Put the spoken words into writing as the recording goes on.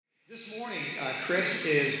This morning, Chris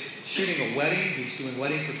is shooting a wedding. He's doing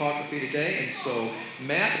wedding photography today. And so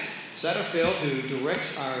Matt Satterfield, who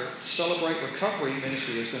directs our Celebrate Recovery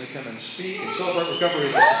ministry, is going to come and speak. And Celebrate Recovery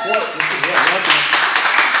is a support system.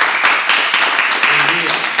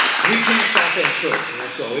 We can't stop in church,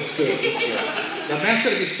 so it's good. It's good. Now, Matt's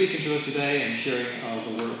going to be speaking to us today and sharing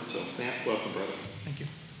the word. So, Matt, welcome, brother. Thank you.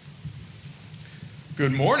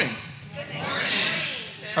 Good morning. Good morning.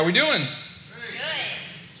 How are we doing?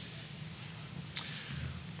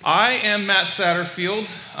 I am Matt Satterfield,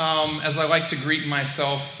 as I like to greet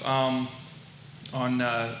myself on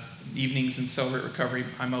evenings in Celebrate Recovery.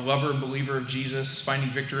 I'm a lover and believer of Jesus, finding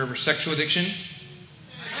victory over sexual addiction.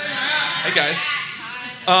 Hey guys.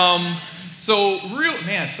 It's so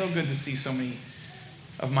good to see so many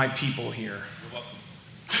of my people here. You're welcome.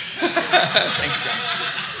 Thanks, John.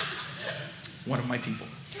 One of my people.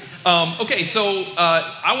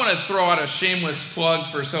 I want to throw out a shameless plug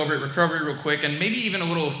for Celebrate Recovery real quick, and maybe even a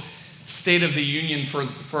little State of the Union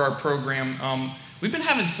for our program. We've been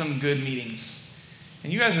having some good meetings,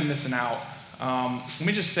 and you guys are missing out. Let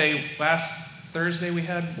me just say, last Thursday we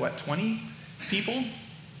had, 20 people,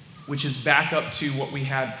 which is back up to what we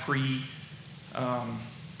had pre-COVID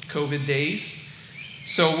days.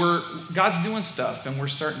 So God's doing stuff, and we're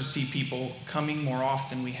starting to see people coming more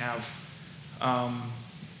often. We have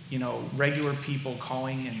regular people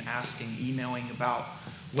calling and asking, emailing about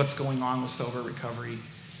what's going on with Celebrate Recovery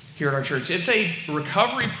here at our church. It's a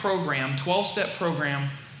recovery program, 12-step program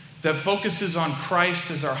that focuses on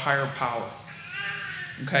Christ as our higher power.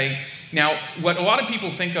 Okay? Now, what a lot of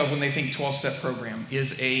people think of when they think 12-step program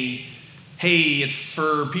is it's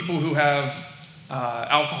for people who have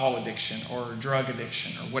alcohol addiction or drug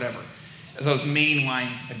addiction or whatever. Those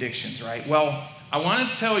mainline addictions, right? Well, I want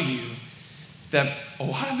to tell you that a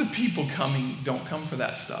lot of the people coming don't come for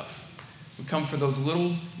that stuff. We come for those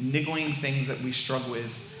little niggling things that we struggle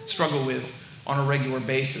with on a regular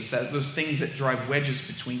basis, those things that drive wedges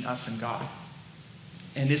between us and God.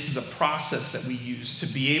 And this is a process that we use to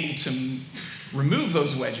be able to remove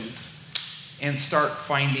those wedges and start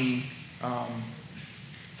finding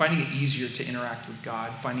it easier to interact with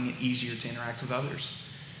God, finding it easier to interact with others,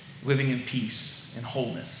 living in peace and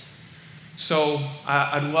wholeness. So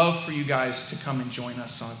I'd love for you guys to come and join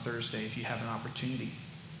us on Thursday if you have an opportunity.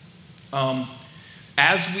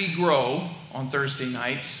 As we grow on Thursday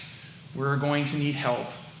nights, we're going to need help.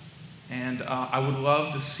 And I would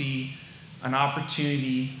love to see an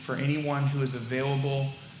opportunity for anyone who is available.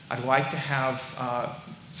 I'd like to have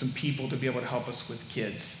some people to be able to help us with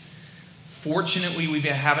kids. Fortunately, we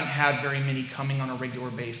haven't had very many coming on a regular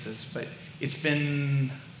basis, but it's been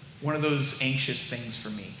one of those anxious things for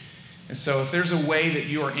me. And so if there's a way that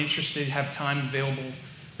you are interested, have time available,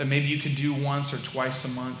 that maybe you could do once or twice a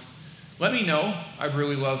month, let me know. I'd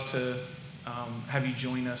really love to have you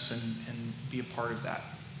join us and be a part of that.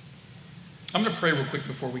 I'm going to pray real quick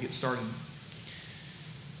before we get started.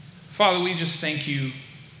 Father, we just thank you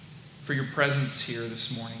for your presence here this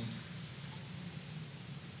morning.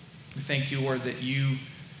 We thank you, Lord, that you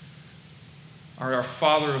are our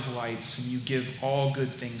Father of lights, and you give all good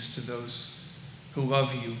things to those who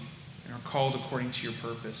love you and are called according to your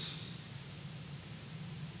purpose.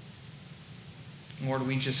 Lord,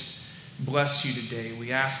 we just bless you today.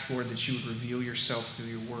 We ask, Lord, that you would reveal yourself through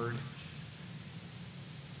your word.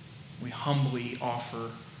 We humbly offer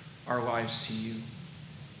our lives to you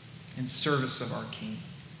in service of our King.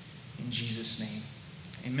 In Jesus' name,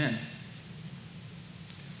 amen.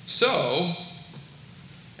 So,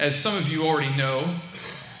 as some of you already know,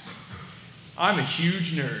 I'm a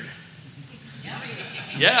huge nerd.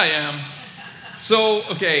 Yeah, I am. So,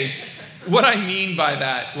 what I mean by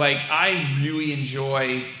that, I really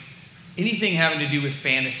enjoy anything having to do with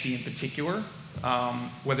fantasy in particular,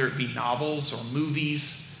 whether it be novels or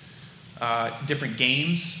movies, different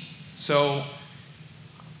games. So,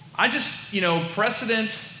 I just,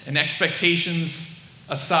 precedent and expectations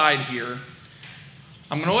aside here,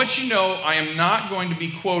 I'm going to let you know I am not going to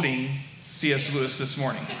be quoting C.S. Lewis this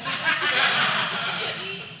morning.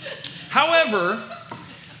 However,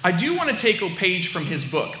 I do want to take a page from his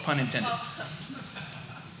book, pun intended.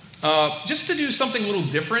 Just to do something a little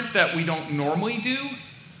different that we don't normally do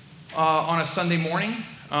on a Sunday morning.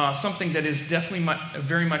 Something that is definitely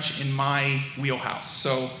very much in my wheelhouse.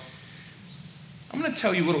 So I'm going to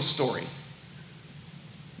tell you a little story.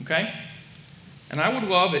 Okay? And I would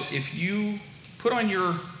love it if you put on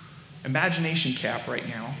your imagination cap right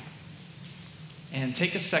now and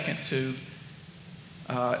take a second to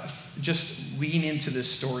just lean into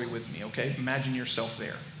this story with me, okay? Imagine yourself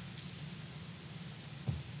there.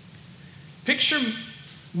 Picture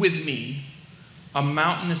with me a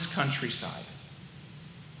mountainous countryside.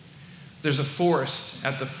 There's a forest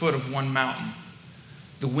at the foot of one mountain,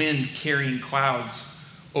 the wind carrying clouds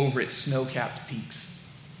over its snow-capped peaks.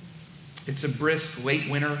 It's a brisk late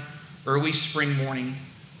winter, early spring morning,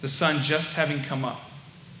 the sun just having come up.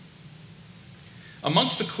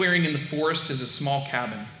 Amongst the clearing in the forest is a small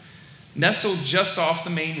cabin, nestled just off the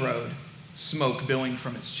main road, smoke billowing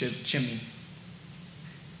from its chimney.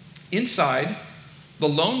 Inside, the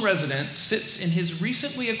lone resident sits in his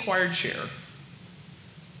recently acquired chair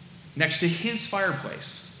next to his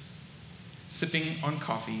fireplace, sipping on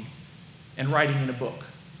coffee and writing in a book.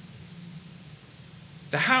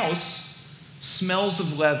 The house smells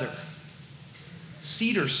of leather,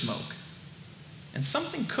 cedar smoke, and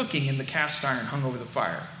something cooking in the cast iron hung over the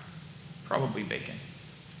fire, probably bacon.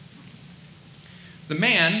 The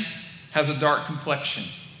man has a dark complexion,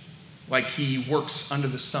 like he works under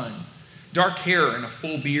the sun, dark hair and a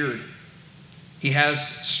full beard. He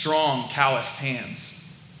has strong, calloused hands.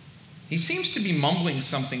 He seems to be mumbling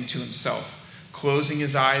something to himself, closing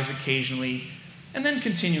his eyes occasionally, and then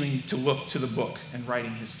continuing to look to the book and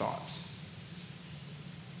writing his thoughts.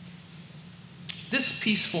 This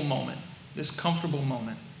peaceful moment, this comfortable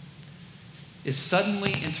moment, is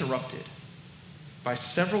suddenly interrupted by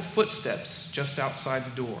several footsteps just outside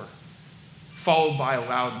the door, followed by a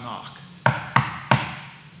loud knock.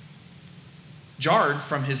 Jarred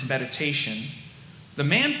from his meditation, the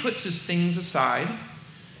man puts his things aside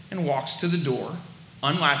and walks to the door,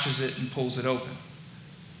 unlatches it, and pulls it open.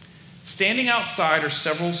 Standing outside are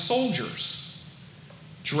several soldiers,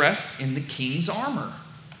 dressed in the king's armor,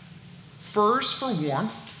 furs for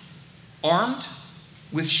warmth, armed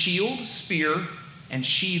with shield, spear, and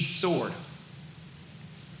sheathed sword.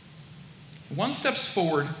 One steps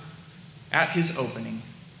forward at his opening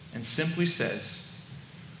and simply says,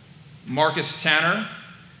 "Marcus Tanner,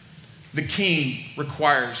 the king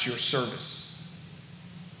requires your service."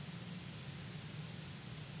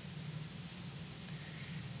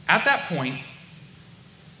 At that point,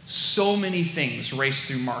 so many things race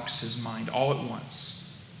through Marcus's mind all at once.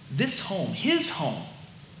 This home, his home,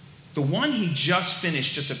 the one he just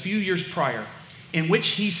finished just a few years prior, in which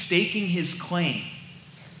he's staking his claim,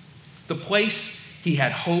 the place he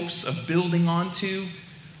had hopes of building onto,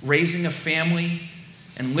 raising a family,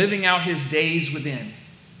 and living out his days within.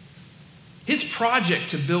 His project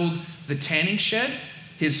to build the tanning shed,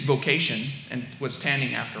 his vocation, and was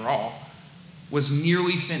tanning after all, was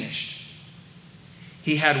nearly finished.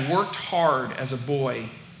 He had worked hard as a boy,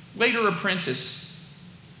 later apprentice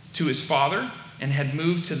to his father, and had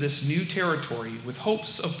moved to this new territory with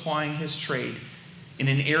hopes of plying his trade in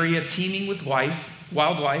an area teeming with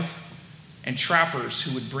wildlife, and trappers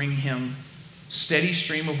who would bring him steady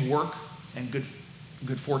stream of work and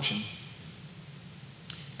good fortune.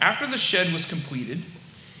 After the shed was completed,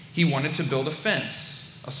 he wanted to build a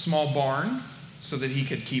fence, a small barn, so that he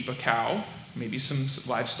could keep a cow, maybe some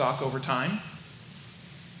livestock over time.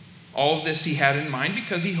 All of this he had in mind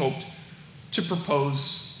because he hoped to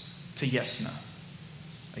propose to Yesna,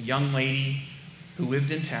 a young lady who lived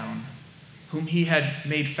in town, whom he had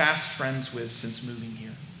made fast friends with since moving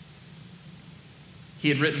here. He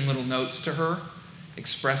had written little notes to her,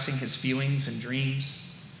 expressing his feelings and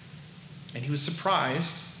dreams, and he was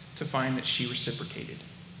surprised to find that she reciprocated.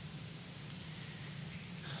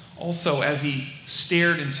 Also, as he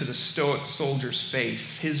stared into the stoic soldier's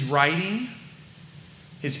face, his writing,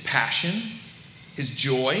 his passion, his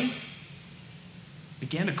joy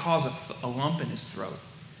began to cause a lump in his throat.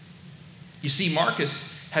 You see,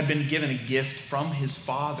 Marcus had been given a gift from his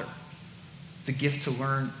father, the gift to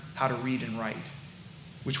learn how to read and write,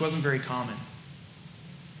 which wasn't very common.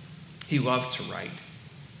 He loved to write,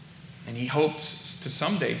 and he hoped to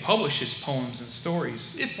someday publish his poems and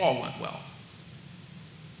stories, if all went well.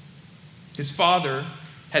 His father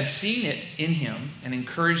had seen it in him and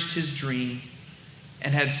encouraged his dream,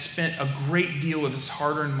 and had spent a great deal of his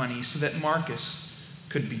hard-earned money so that Marcus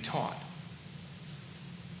could be taught.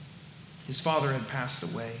 His father had passed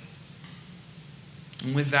away,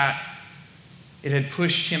 and with that, it had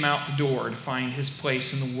pushed him out the door to find his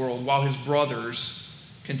place in the world while his brothers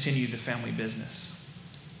continued the family business.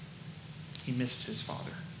 He missed his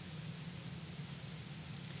father.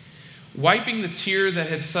 Wiping the tear that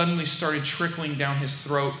had suddenly started trickling down his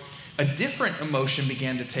throat, a different emotion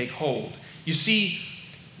began to take hold. You see,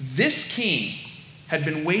 this king had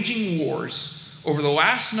been waging wars over the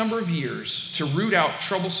last number of years to root out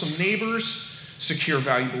troublesome neighbors, secure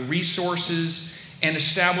valuable resources, and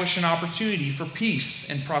establish an opportunity for peace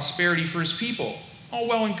and prosperity for his people. All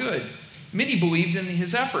well and good. Many believed in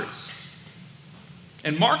his efforts.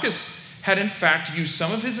 And Marcus had in fact used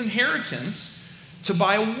some of his inheritance to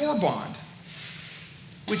buy a war bond,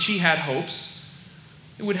 which he had hopes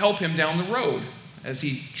it would help him down the road as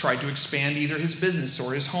he tried to expand either his business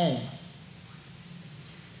or his home.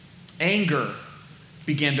 Anger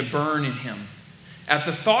began to burn in him at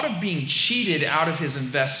the thought of being cheated out of his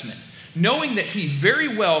investment, knowing that he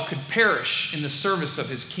very well could perish in the service of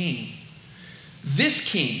his king.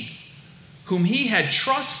 This king, whom he had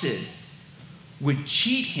trusted, would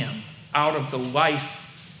cheat him out of the life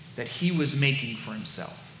that he was making for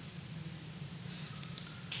himself.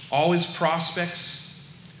 All his prospects,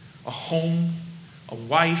 a home, a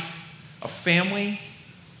wife, a family,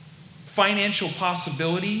 financial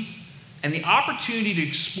possibility, and the opportunity to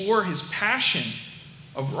explore his passion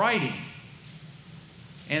of writing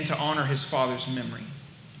and to honor his father's memory.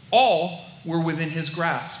 All were within his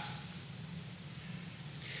grasp.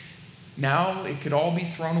 Now it could all be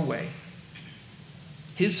thrown away.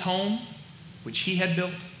 His home, which he had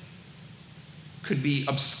built, could be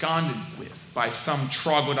absconded with by some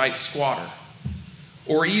troglodyte squatter,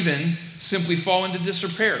 or even simply fall into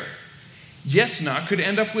disrepair. Yesna could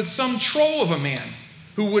end up with some troll of a man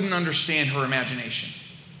who wouldn't understand her imagination.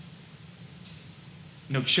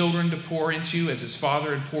 No children to pour into as his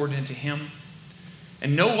father had poured into him,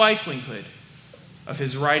 and no likelihood of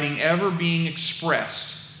his writing ever being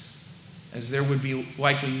expressed, as there would be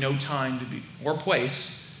likely no time to be, or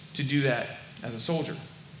place to do that as a soldier.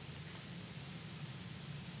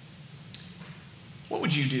 What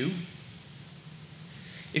would you do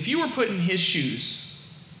if you were put in his shoes,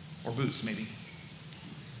 or boots maybe?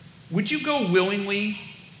 Would you go willingly,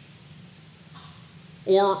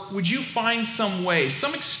 or would you find some way,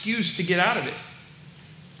 some excuse to get out of it?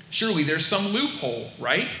 Surely there's some loophole,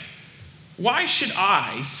 right? Why should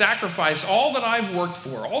I sacrifice all that I've worked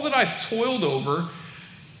for, all that I've toiled over,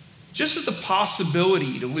 just as the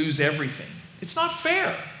possibility to lose everything? It's not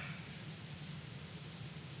fair.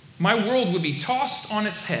 My world would be tossed on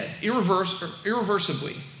its head,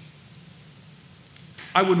 irreversibly.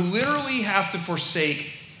 I would literally have to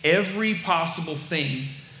forsake every possible thing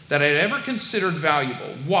that I'd ever considered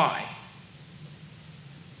valuable. Why?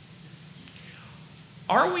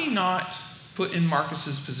 Are we not put in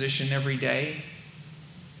Marcus's position every day?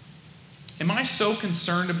 Am I so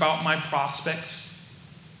concerned about my prospects?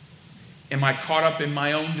 Am I caught up in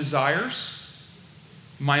my own desires,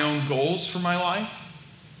 my own goals for my life?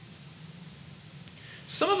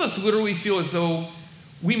 Some of us literally feel as though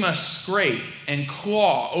we must scrape and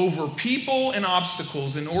claw over people and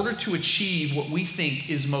obstacles in order to achieve what we think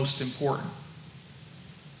is most important.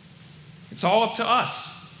 It's all up to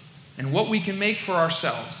us and what we can make for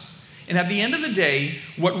ourselves. And at the end of the day,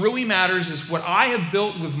 what really matters is what I have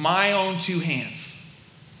built with my own two hands.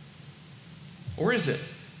 Or is it?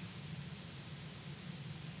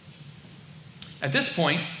 At this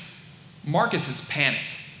point, Marcus is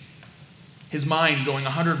panicked. His mind going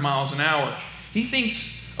 100 miles an hour. He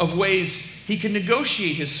thinks of ways he could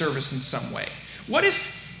negotiate his service in some way. What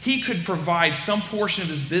if he could provide some portion of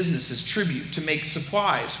his business as tribute to make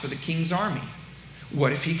supplies for the king's army?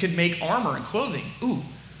 What if he could make armor and clothing?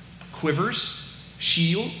 Quivers,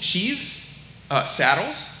 sheaths,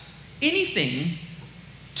 saddles, anything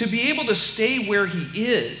to be able to stay where he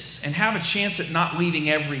is and have a chance at not leaving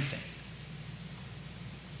everything.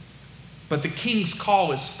 But the king's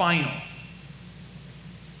call is final.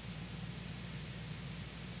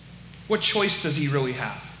 What choice does he really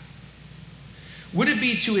have? Would it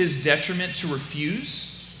be to his detriment to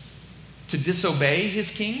refuse, to disobey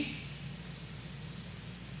his king?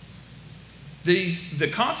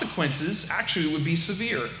 The consequences actually would be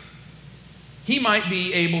severe. He might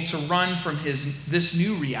be able to run from this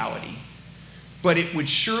new reality, but it would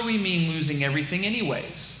surely mean losing everything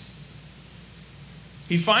anyways.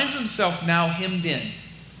 He finds himself now hemmed in.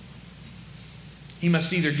 He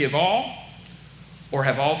must either give all or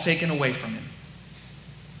have all taken away from him.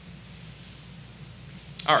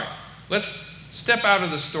 All right, let's step out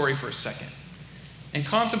of the story for a second and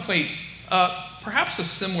contemplate perhaps a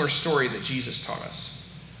similar story that Jesus taught us.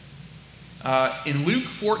 In Luke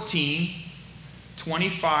 14,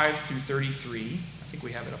 25 through 33, I think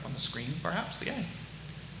we have it up on the screen, perhaps, yeah.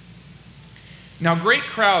 Now great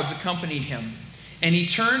crowds accompanied him, and he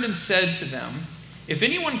turned and said to them, "If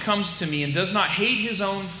anyone comes to me and does not hate his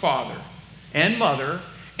own father and mother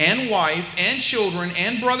and wife and children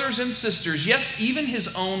and brothers and sisters, yes, even his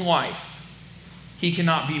own life, he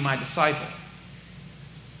cannot be my disciple.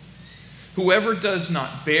 Whoever does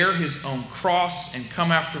not bear his own cross and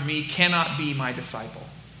come after me cannot be my disciple.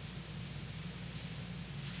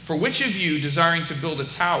 For which of you, desiring to build a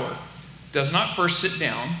tower, does not first sit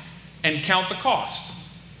down and count the cost,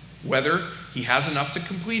 whether he has enough to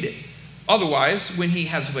complete it? Otherwise, when he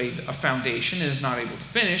has laid a foundation and is not able to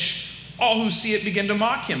finish, all who see it begin to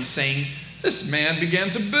mock him, saying, 'This man began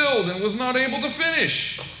to build and was not able to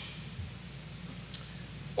finish.'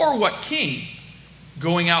 Or what king,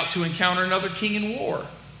 going out to encounter another king in war,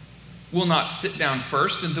 will not sit down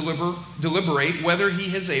first and deliberate whether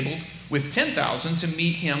he is able with 10,000 to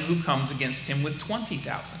meet him who comes against him with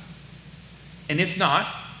 20,000? And if not,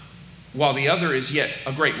 while the other is yet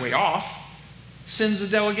a great way off, sends a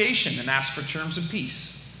delegation and asks for terms of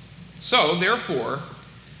peace. So, therefore,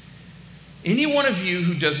 any one of you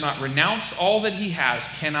who does not renounce all that he has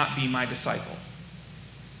cannot be my disciple."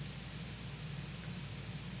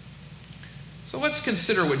 So let's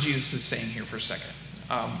consider what Jesus is saying here for a second.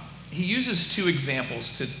 He uses two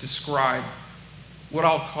examples to describe what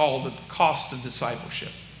I'll call the cost of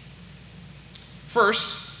discipleship.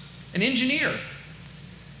 First, an engineer.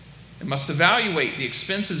 It must evaluate the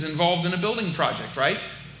expenses involved in a building project, right?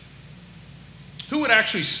 Who would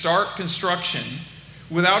actually start construction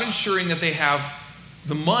without ensuring that they have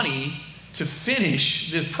the money to finish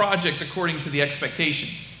the project according to the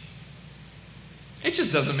expectations? It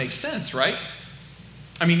just doesn't make sense, right?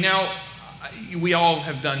 I mean, now, we all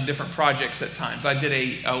have done different projects at times. I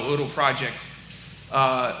did a little project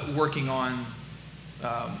working on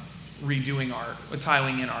redoing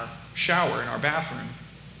tiling in our shower in our bathroom.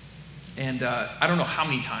 And I don't know how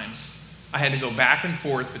many times I had to go back and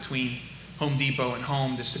forth between Home Depot and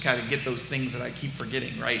home just to kind of get those things that I keep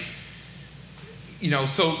forgetting, right?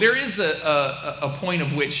 So there is a point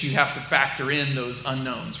of which you have to factor in those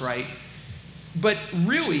unknowns, right? But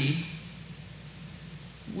really,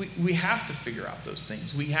 we have to figure out those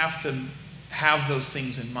things. We have to have those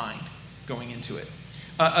things in mind going into it.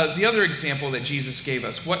 The other example that Jesus gave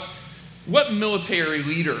us, what military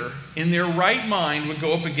leader in their right mind would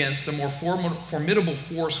go up against the more formidable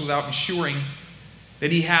force without ensuring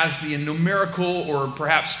that he has the numerical or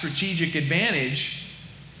perhaps strategic advantage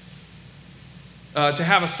to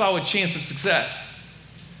have a solid chance of success?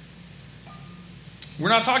 We're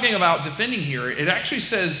not talking about defending here. It actually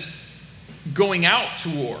says going out to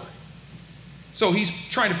war. So he's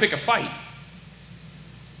trying to pick a fight.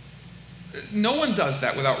 No one does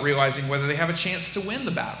that without realizing whether they have a chance to win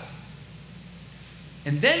the battle.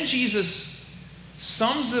 And then Jesus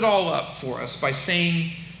sums it all up for us by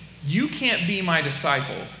saying, you can't be my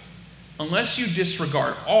disciple unless you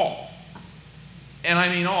disregard all. And I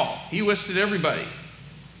mean all. He listed everybody.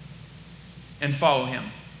 And follow him.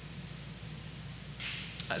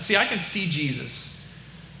 See, I can see Jesus,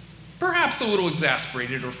 perhaps a little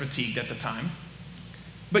exasperated or fatigued at the time,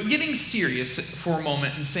 but getting serious for a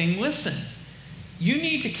moment and saying, listen, you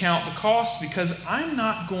need to count the cost because I'm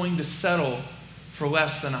not going to settle for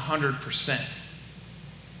less than 100%.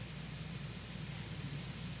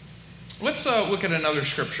 Let's look at another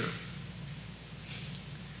scripture.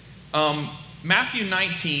 Matthew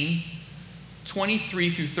 19, 23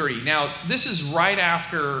 through 30. Now, this is right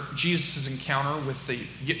after Jesus' encounter with the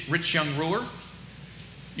rich young ruler.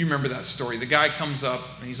 You remember that story. The guy comes up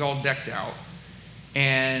and he's all decked out.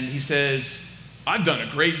 And he says, I've done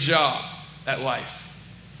a great job at life.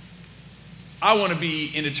 I want to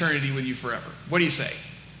be in eternity with you forever. What do you say?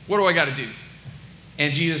 What do I got to do?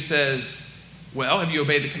 And Jesus says, well, have you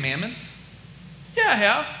obeyed the commandments? Yeah, I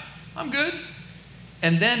have. I'm good.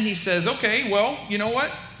 And then he says, okay, well, you know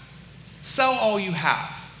what? Sell all you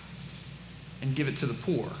have and give it to the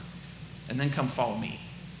poor, and then come follow me.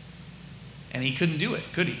 And he couldn't do it,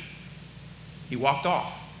 could he? He walked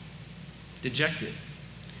off, dejected.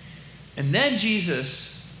 And then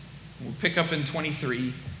Jesus, we'll pick up in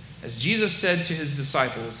 23, as Jesus said to his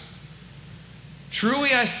disciples,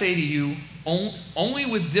 truly I say to you, only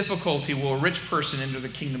with difficulty will a rich person enter the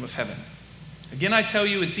kingdom of heaven. Again, I tell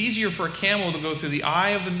you, it's easier for a camel to go through the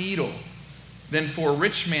eye of a needle than for a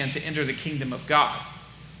rich man to enter the kingdom of God.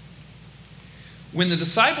 When the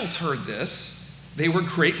disciples heard this, they were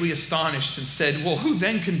greatly astonished and said, well, who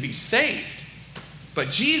then can be saved? But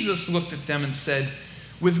Jesus looked at them and said,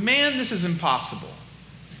 with man this is impossible,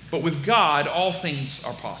 but with God all things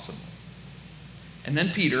are possible. And then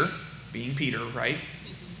Peter, being Peter, right,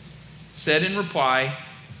 said in reply,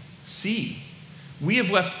 see, we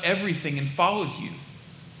have left everything and followed you.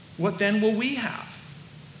 What then will we have?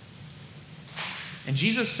 And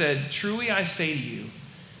Jesus said, truly I say to you,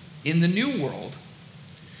 in the new world,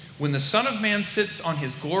 when the Son of Man sits on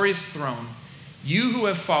his glorious throne, you who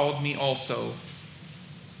have followed me also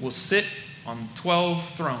will sit on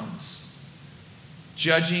 12 thrones,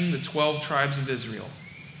 judging the 12 tribes of Israel.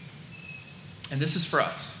 And this is for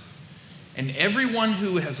us. And everyone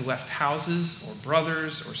who has left houses or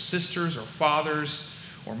brothers or sisters or fathers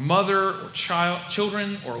or mother or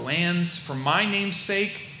children or lands for my name's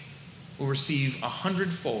sake will receive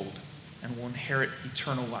 100-fold and will inherit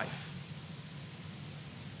eternal life.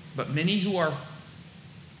 But many who are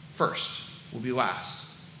first will be last,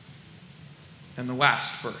 and the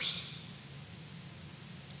last first.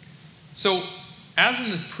 So, as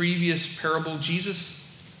in the previous parable,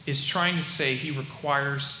 Jesus is trying to say he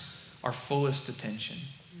requires our fullest attention.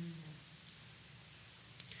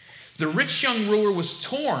 The rich young ruler was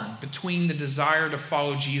torn between the desire to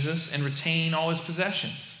follow Jesus and retain all his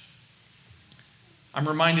possessions. I'm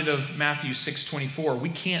reminded of Matthew 6:24. We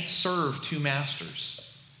can't serve two masters.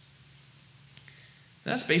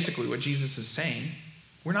 That's basically what Jesus is saying.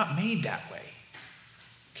 We're not made that way.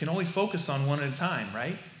 We can only focus on one at a time,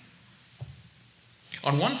 right?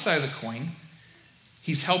 On one side of the coin,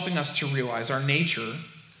 he's helping us to realize our nature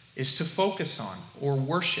is to focus on or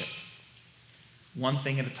worship one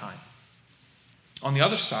thing at a time. On the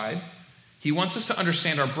other side, he wants us to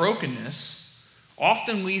understand our brokenness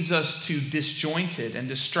often leads us to disjointed and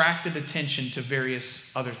distracted attention to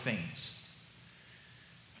various other things.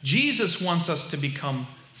 Jesus wants us to become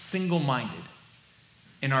single-minded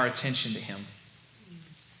in our attention to him.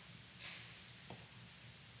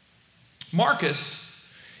 Marcus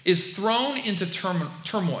is thrown into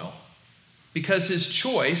turmoil because his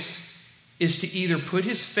choice is to either put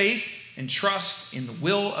his faith and trust in the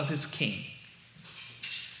will of his king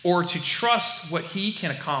or to trust what he can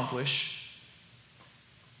accomplish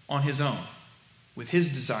on his own with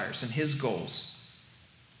his desires and his goals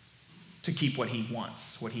to keep what he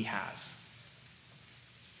wants, what he has.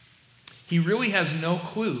 He really has no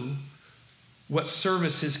clue what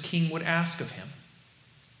service his king would ask of him.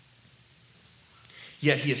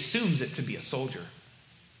 Yet he assumes it to be a soldier.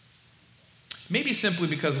 Maybe simply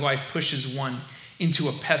because life pushes one into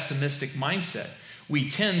a pessimistic mindset. We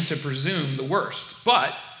tend to presume the worst.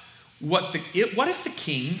 But what if the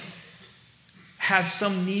king has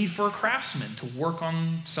some need for a craftsman to work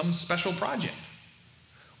on some special project?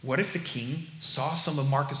 What if the king saw some of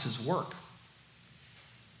Marcus's work?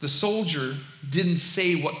 The soldier didn't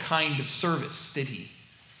say what kind of service, did he?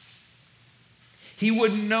 He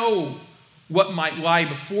wouldn't know what might lie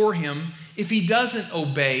before him if he doesn't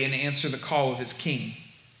obey and answer the call of his king.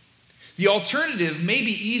 The alternative may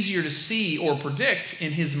be easier to see or predict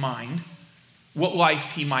in his mind what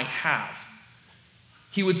life he might have.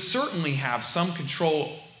 He would certainly have some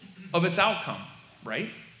control of its outcome, right?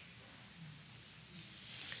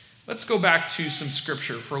 Let's go back to some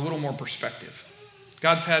scripture for a little more perspective.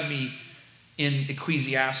 God's had me in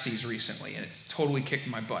Ecclesiastes recently, and it's totally kicked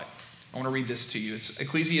my butt. I want to read this to you. It's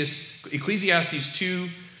Ecclesiastes 2,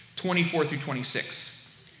 24 through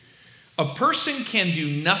 26. A person can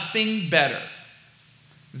do nothing better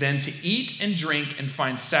than to eat and drink and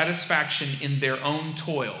find satisfaction in their own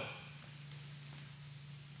toil.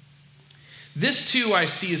 This too I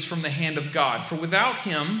see is from the hand of God, for without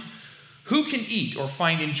him, who can eat or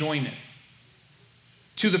find enjoyment?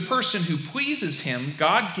 To the person who pleases him,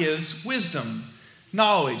 God gives wisdom,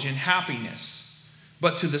 knowledge, and happiness.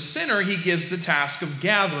 But to the sinner, he gives the task of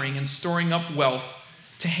gathering and storing up wealth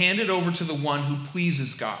to hand it over to the one who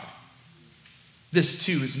pleases God. This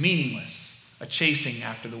too is meaningless, a chasing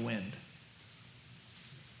after the wind.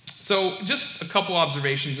 So, just a couple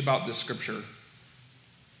observations about this scripture.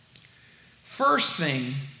 First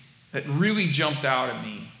thing that really jumped out at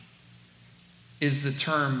me is the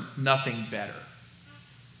term nothing better.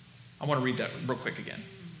 I want to read that real quick again.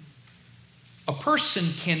 A person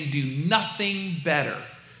can do nothing better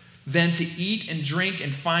than to eat and drink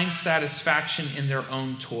and find satisfaction in their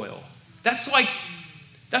own toil. That's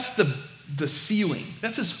the ceiling.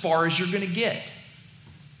 That's as far as you're going to get.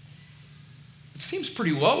 It seems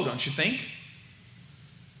pretty low, don't you think?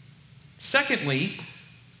 Secondly,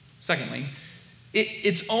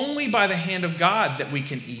 it's only by the hand of God that we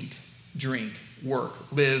can eat, drink,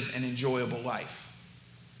 work, live an enjoyable life.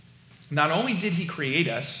 Not only did he create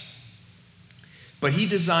us, but he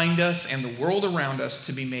designed us and the world around us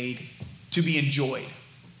to be enjoyed.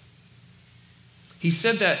 He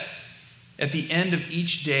said that at the end of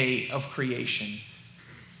each day of creation,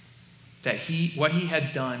 that what he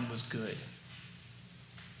had done was good.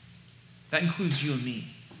 That includes you and me.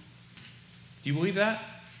 Do you believe that?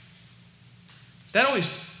 That always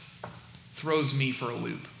throws me for a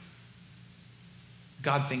loop.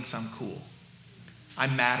 God thinks I'm cool. I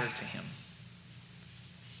matter to him.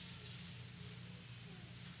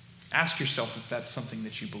 Ask yourself if that's something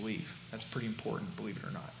that you believe. That's pretty important, believe it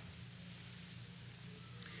or not.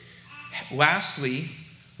 Lastly,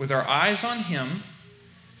 with our eyes on him,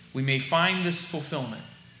 we may find this fulfillment.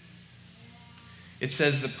 It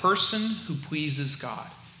says the person who pleases God.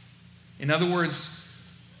 In other words,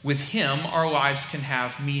 with him, our lives can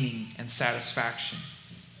have meaning and satisfaction.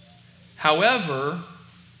 However,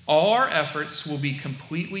 all our efforts will be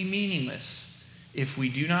completely meaningless if we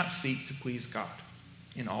do not seek to please God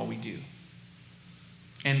in all we do.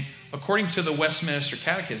 And according to the Westminster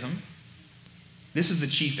Catechism, this is the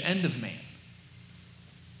chief end of man.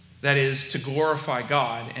 That is, to glorify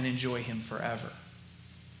God and enjoy him forever.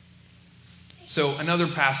 So another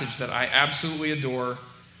passage that I absolutely adore,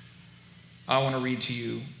 I want to read to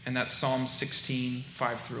you, and that's Psalm 16,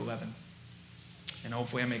 5 through 11. And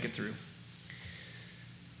hopefully I make it through.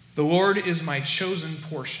 The Lord is my chosen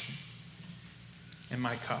portion and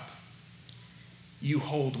my cup. You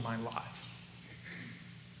hold my lot.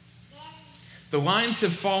 The lines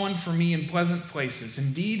have fallen for me in pleasant places.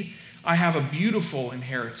 Indeed, I have a beautiful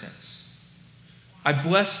inheritance. I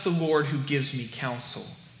bless the Lord who gives me counsel.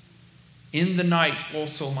 In the night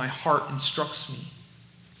also my heart instructs me.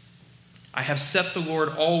 I have set the Lord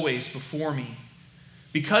always before me.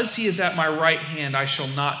 Because he is at my right hand, I shall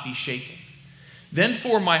not be shaken. Then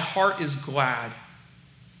for my heart is glad,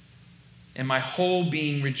 and my whole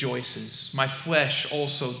being rejoices. My flesh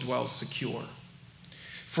also dwells secure.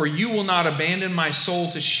 For you will not abandon my soul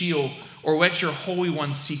to Sheol, or let your Holy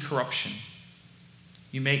One see corruption.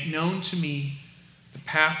 You make known to me the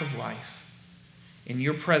path of life. In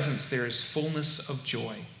your presence there is fullness of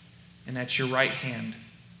joy, and at your right hand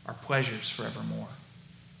are pleasures forevermore.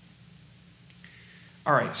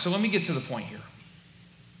 All right, so let me get to the point here.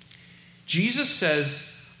 Jesus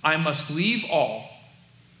says, I must leave all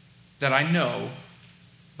that I know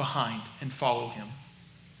behind and follow him.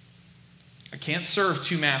 I can't serve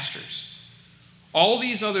two masters. All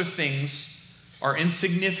these other things are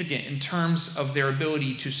insignificant in terms of their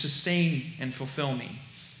ability to sustain and fulfill me.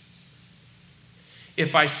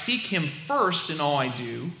 If I seek him first in all I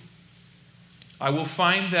do, I will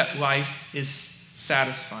find that life is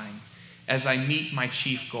satisfying as I meet my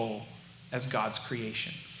chief goal as God's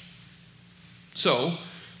creation. So,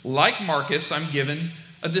 like Marcus, I'm given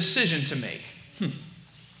a decision to make.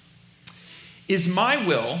 Is my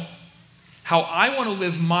will, how I want to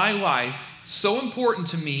live my life, so important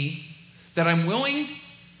to me that I'm willing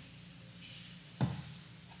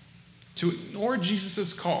to ignore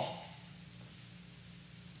Jesus' call,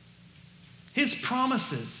 his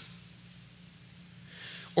promises?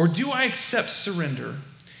 Or do I accept surrender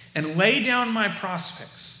and lay down my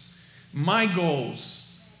prospects, my goals,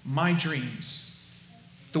 my dreams,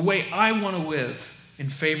 the way I want to live in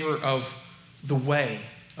favor of the way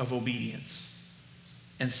of obedience,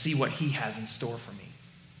 and see what he has in store for me?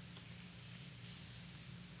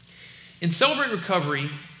 In Celebrate Recovery,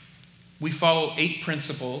 we follow 8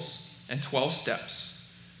 principles and 12 steps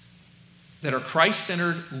that are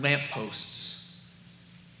Christ-centered lampposts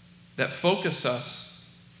that focus us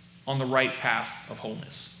on the right path of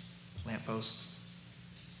wholeness. Lampposts.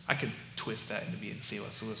 I could twist that into being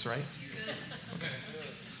C.S. Lewis, right? Okay.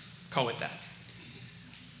 Call it that.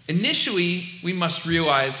 Initially, we must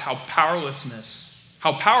realize how powerless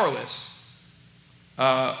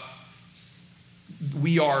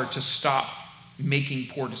we are to stop making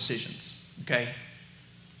poor decisions, okay?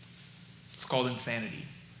 It's called insanity.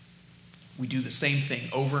 We do the same thing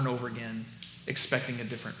over and over again, expecting a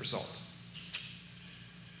different result.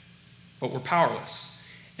 But we're powerless.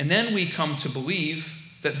 And then we come to believe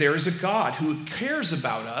that there is a God who cares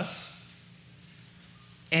about us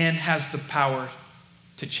and has the power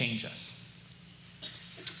to change us.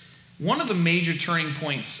 One of the major turning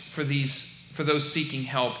points for those seeking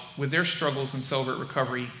help with their struggles in Celebrate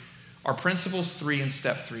Recovery are Principles 3 and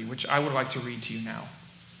Step 3, which I would like to read to you now.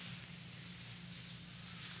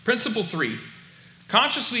 Principle 3,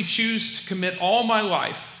 consciously choose to commit all my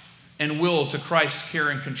life and will to Christ's care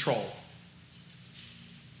and control.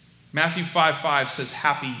 Matthew 5:5 says,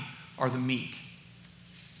 happy are the meek.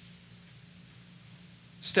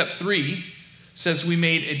 Step 3 says we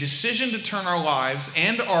made a decision to turn our lives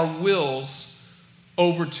and our wills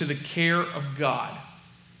over to the care of God.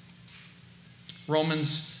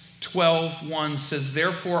 Romans 12:1 says,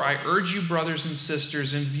 therefore I urge you, brothers and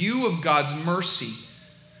sisters, in view of God's mercy,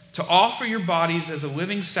 to offer your bodies as a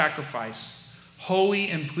living sacrifice, holy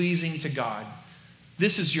and pleasing to God.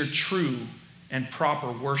 This is your true and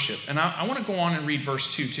proper worship. And I want to go on and read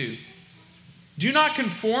verse 2 too. Do not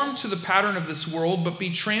conform to the pattern of this world, but be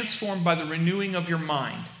transformed by the renewing of your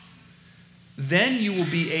mind. Then you will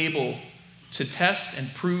be able to test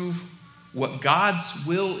and prove what God's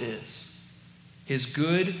will is, his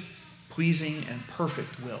good, pleasing, and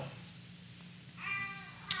perfect will.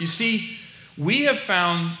 You see, We have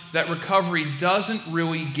found that recovery doesn't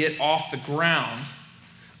really get off the ground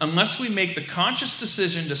unless we make the conscious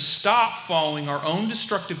decision to stop following our own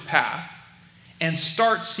destructive path and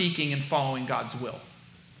start seeking and following God's will.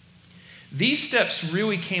 These steps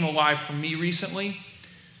really came alive for me recently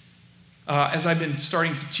as I've been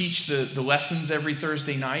starting to teach the lessons every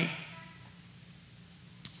Thursday night.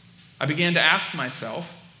 I began to ask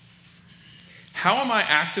myself, how am I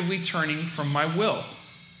actively turning from my will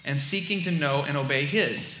and seeking to know and obey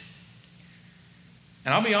His?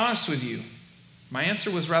 And I'll be honest with you, my answer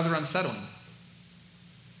was rather unsettling.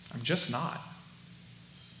 I'm just not.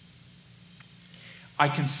 I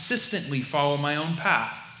consistently follow my own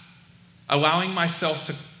path, allowing myself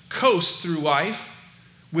to coast through life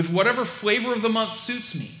with whatever flavor of the month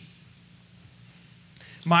suits me.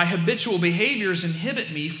 My habitual behaviors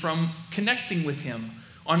inhibit me from connecting with Him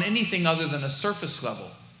on anything other than a surface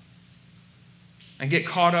level, and get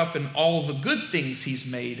caught up in all the good things He's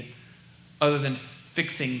made other than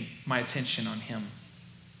fixing my attention on Him.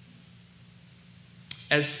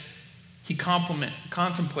 As he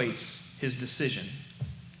contemplates his decision,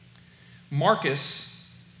 Marcus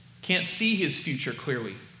can't see his future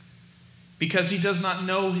clearly because he does not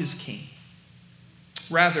know his king.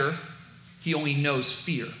 Rather, he only knows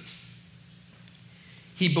fear.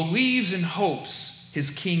 He believes and hopes his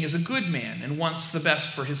king is a good man and wants the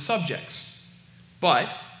best for his subjects, but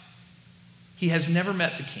he has never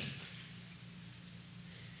met the king.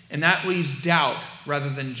 And that leaves doubt rather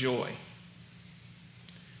than joy,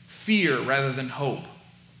 fear rather than hope,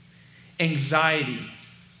 anxiety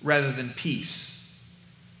rather than peace,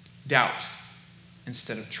 doubt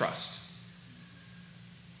instead of trust.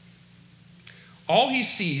 All he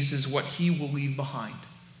sees is what he will leave behind.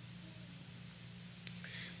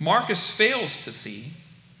 What Marcus fails to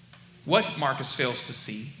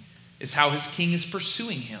see is how his king is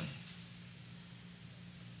pursuing him,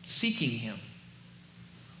 seeking him,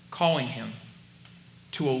 calling him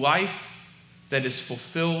to a life that is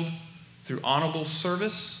fulfilled through honorable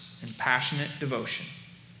service and passionate devotion.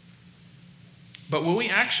 But will we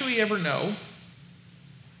actually ever know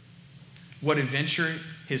what adventure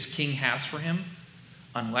his king has for him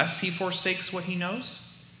unless he forsakes what he knows?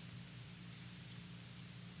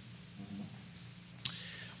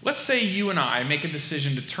 Let's say you and I make a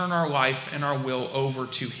decision to turn our life and our will over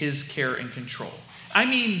to his care and control. I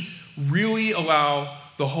mean, really allow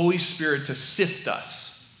the Holy Spirit to sift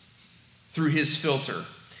us through his filter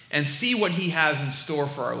and see what he has in store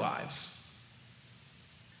for our lives.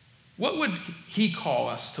 What would he call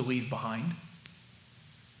us to leave behind?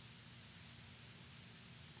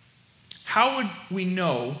 How would we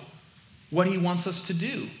know what he wants us to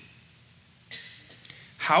do?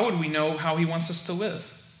 How would we know how he wants us to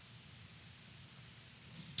live?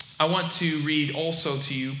 I want to read also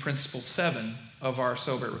to you Principle 7 of our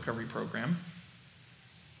Celebrate Recovery program.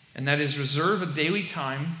 And that is, reserve a daily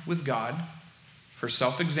time with God for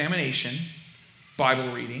self-examination,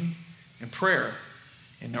 Bible reading, and prayer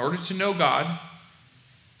in order to know God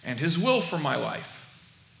and his will for my life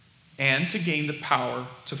and to gain the power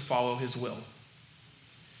to follow his will.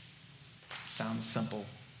 Sounds simple.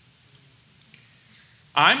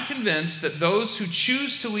 I'm convinced that those who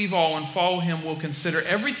choose to leave all and follow him will consider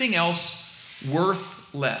everything else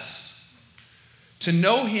worth less. To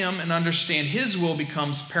know him and understand his will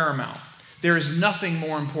becomes paramount. There is nothing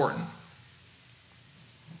more important.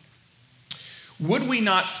 Would we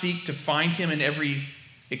not seek to find him in every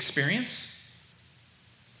experience?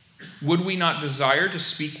 Would we not desire to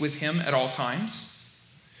speak with him at all times?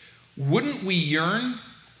 Wouldn't we yearn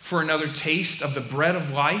for another taste of the bread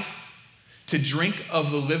of life, to drink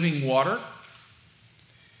of the living water?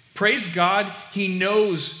 Praise God, he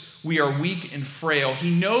knows we are weak and frail.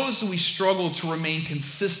 He knows we struggle to remain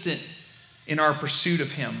consistent in our pursuit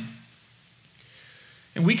of him.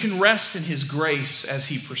 And we can rest in his grace as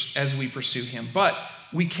we pursue him. But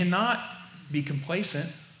we cannot be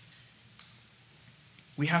complacent.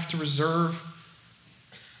 We have to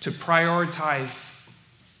prioritize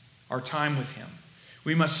our time with him.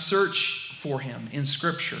 We must search for him in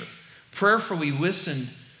Scripture, prayerfully listen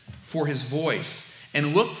for his voice,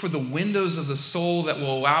 and look for the windows of the soul that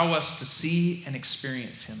will allow us to see and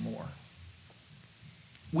experience him more.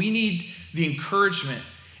 We need the encouragement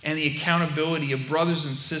and the accountability of brothers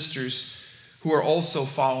and sisters who are also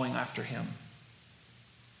following after him.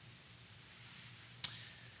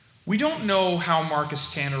 We don't know how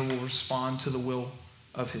Marcus Tanner will respond to the will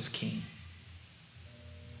of his king.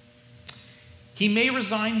 He may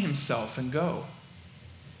resign himself and go.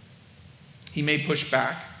 He may push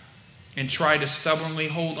back and try to stubbornly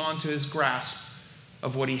hold on to his grasp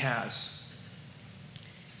of what he has.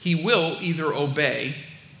 he will either obey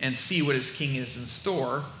and see what his king is in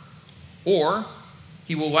store, or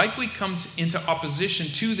he will likely come into opposition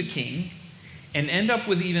to the king and end up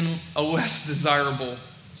with even a less desirable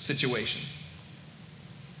situation.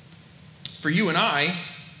 For you and I,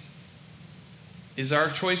 is our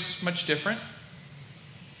choice much different?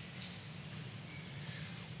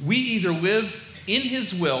 We either live in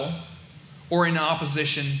his will or in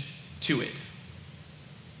opposition to it.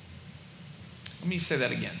 Let me say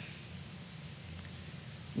that again.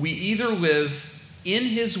 We either live in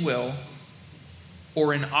his will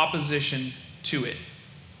or in opposition to it.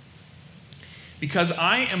 Because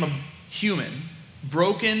I am a human,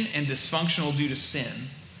 broken and dysfunctional due to sin,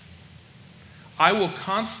 I will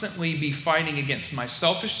constantly be fighting against my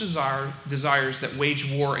selfish desires that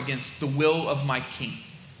wage war against the will of my king.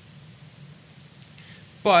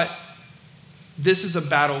 But this is a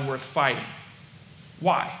battle worth fighting.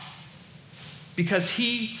 Why? Because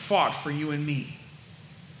he fought for you and me.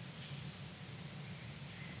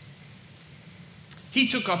 He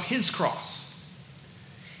took up his cross,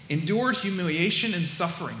 endured humiliation and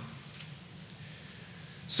suffering,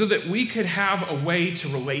 so that we could have a way to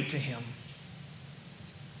relate to him.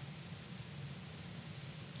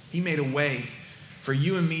 He made a way for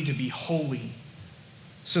you and me to be holy,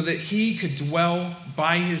 so that he could dwell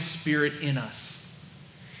by his Spirit in us.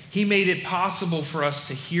 He made it possible for us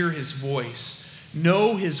to hear his voice,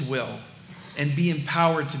 know his will, and be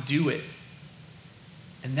empowered to do it.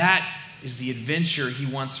 And that is the adventure he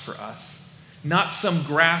wants for us, not some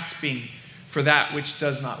grasping for that which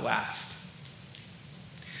does not last.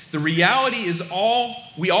 The reality is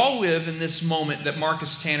we all live in this moment that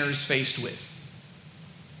Marcus Tanner is faced with.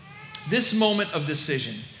 This moment of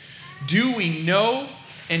decision. Do we know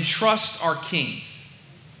and trust our King?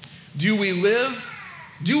 Do we believe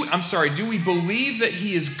that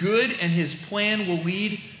he is good and his plan will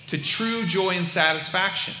lead to true joy and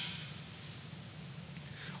satisfaction?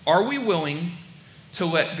 Are we willing to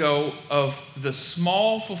let go of the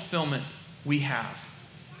small fulfillment we have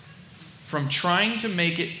from trying to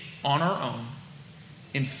make it on our own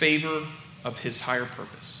in favor of his higher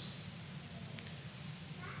purpose?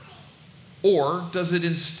 Or does it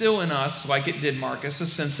instill in us, like it did Marcus, a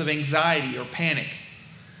sense of anxiety or panic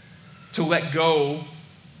to let go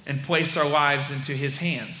and place our lives into his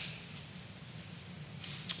hands?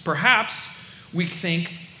 Perhaps we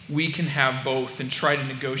think we can have both and try to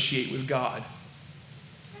negotiate with God.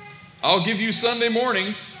 I'll give you Sunday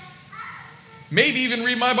mornings, maybe even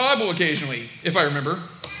read my Bible occasionally, if I remember.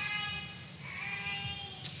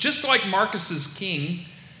 Just like Marcus's king,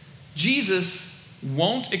 Jesus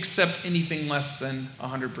won't accept anything less than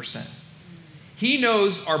 100%. He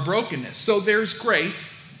knows our brokenness, so there's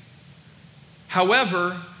grace.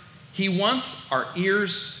 However, he wants our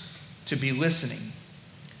ears to be listening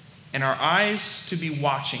and our eyes to be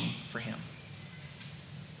watching for him.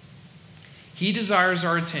 He desires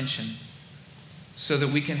our attention so that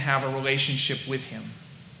we can have a relationship with him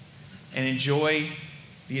and enjoy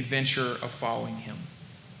the adventure of following him.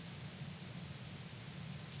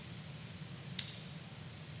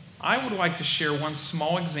 I would like to share one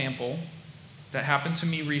small example that happened to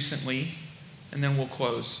me recently, and then we'll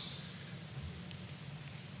close.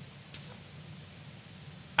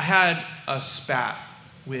 I had a spat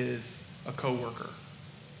with a coworker.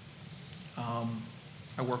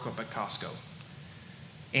 I work up at Costco.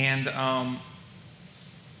 And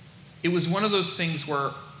it was one of those things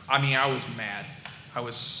where, I was mad. I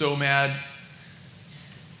was so mad,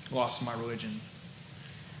 lost my religion.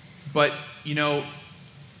 But,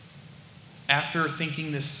 after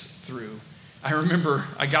thinking this through, I remember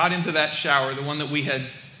I got into that shower, the one that we had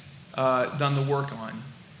done the work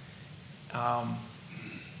on,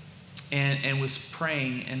 and was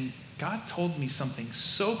praying, and God told me something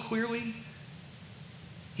so clearly.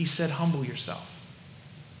 He said, humble yourself.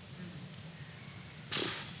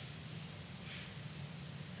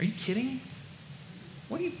 Are you kidding?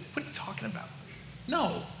 What are you talking about?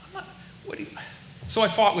 No, I'm not. So I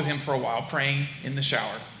fought with him for a while, praying in the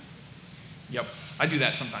shower. Yep, I do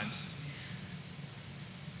that sometimes.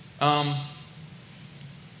 But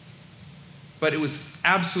it was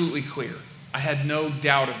absolutely clear. I had no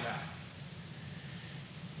doubt of that.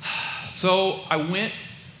 So I went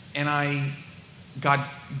and God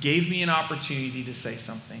gave me an opportunity to say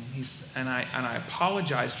something. And I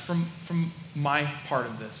apologized from my part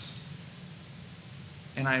of this.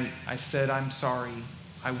 And I said, I'm sorry.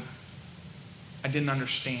 I didn't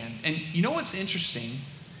understand. And you know what's interesting?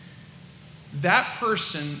 That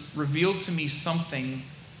person revealed to me something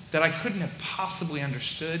that I couldn't have possibly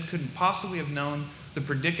understood, couldn't possibly have known the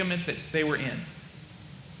predicament that they were in.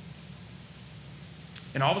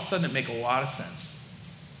 And all of a sudden it made a lot of sense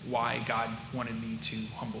why God wanted me to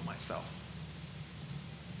humble myself.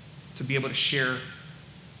 To be able to share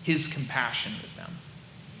his compassion with them.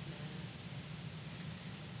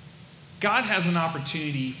 God has an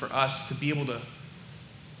opportunity for us to be able to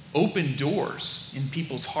open doors in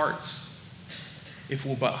people's hearts if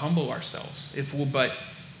we'll but humble ourselves, if we'll but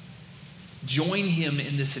join him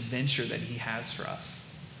in this adventure that he has for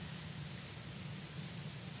us.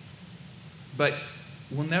 But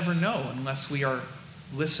we'll never know unless we are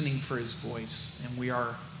listening for his voice and we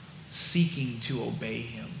are seeking to obey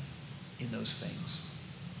him in those things.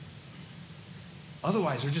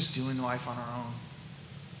 Otherwise, we're just doing life on our own.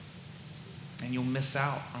 And you'll miss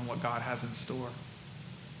out on what God has in store.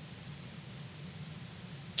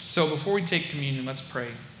 So before we take communion, let's pray.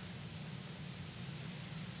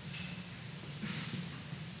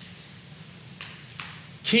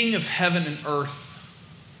 King of heaven and earth,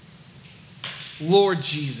 Lord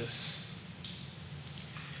Jesus,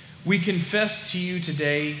 we confess to you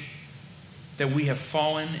today that we have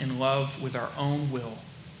fallen in love with our own will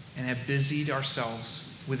and have busied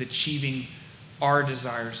ourselves with achieving our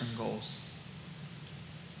desires and goals.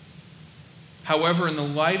 However, in the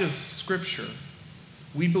light of Scripture,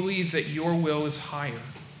 we believe that your will is higher.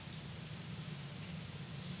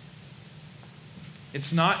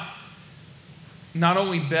 It's not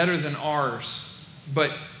only better than ours,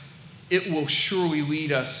 but it will surely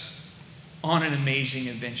lead us on an amazing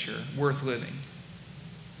adventure worth living.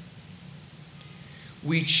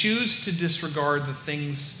 We choose to disregard the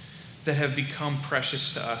things that have become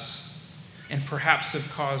precious to us and perhaps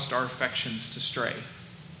have caused our affections to stray.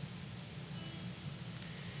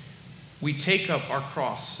 We take up our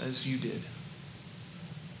cross as you did,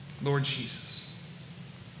 Lord Jesus,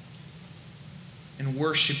 and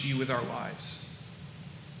worship you with our lives.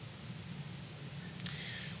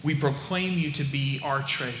 We proclaim you to be our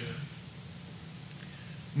treasure,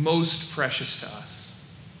 most precious to us,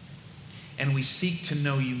 and we seek to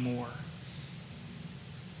know you more.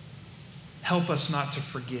 Help us not to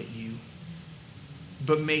forget you,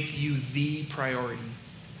 but make you the priority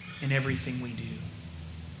in everything we do.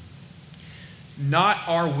 Not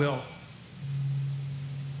our will,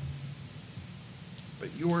 but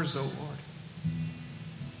yours, O Lord.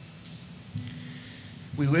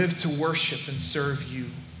 We live to worship and serve you,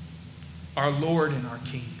 our Lord and our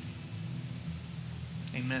King.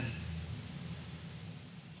 Amen.